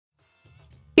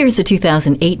Here's a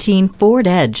 2018 Ford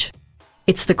Edge.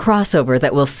 It's the crossover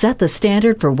that will set the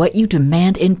standard for what you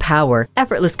demand in power,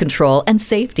 effortless control, and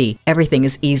safety. Everything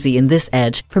is easy in this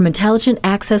Edge, from intelligent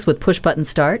access with push-button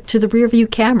start to the rear-view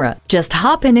camera. Just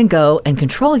hop in and go and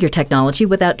control your technology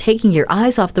without taking your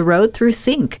eyes off the road through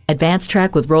sync. Advanced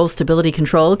Track with roll stability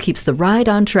control keeps the ride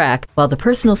on track, while the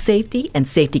personal safety and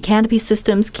safety canopy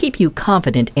systems keep you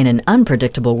confident in an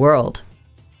unpredictable world.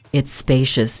 It's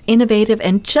spacious, innovative,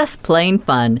 and just plain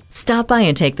fun. Stop by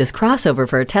and take this crossover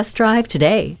for a test drive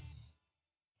today.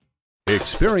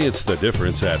 Experience the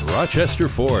difference at Rochester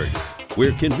Ford.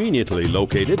 We're conveniently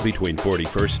located between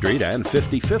 41st Street and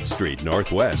 55th Street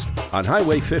Northwest on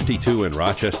Highway 52 in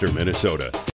Rochester, Minnesota.